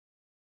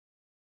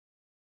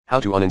How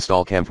to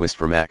uninstall CamTwist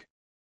for Mac.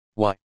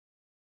 Why?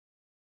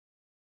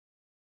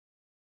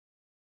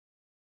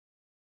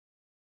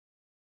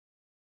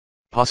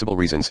 Possible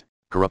reasons: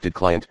 corrupted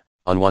client,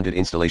 unwanted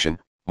installation,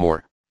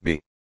 more. B.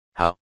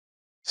 How?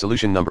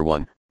 Solution number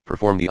 1,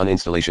 perform the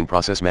uninstallation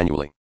process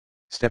manually.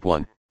 Step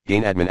 1,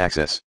 gain admin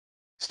access.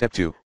 Step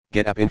 2,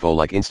 get app info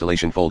like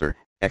installation folder,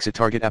 exit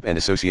target app and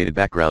associated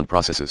background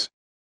processes.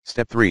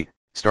 Step 3,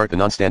 start the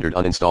non-standard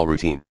uninstall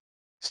routine.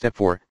 Step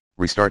 4,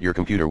 restart your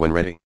computer when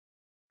ready.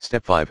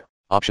 Step 5,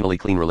 optionally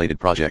clean related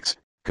projects,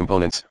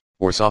 components,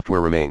 or software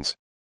remains.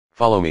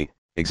 Follow me,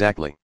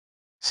 exactly.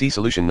 See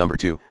solution number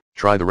 2,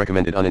 try the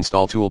recommended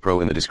uninstall tool pro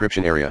in the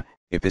description area,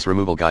 if this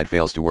removal guide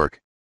fails to work.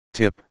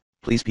 Tip,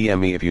 please PM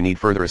me if you need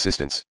further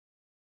assistance.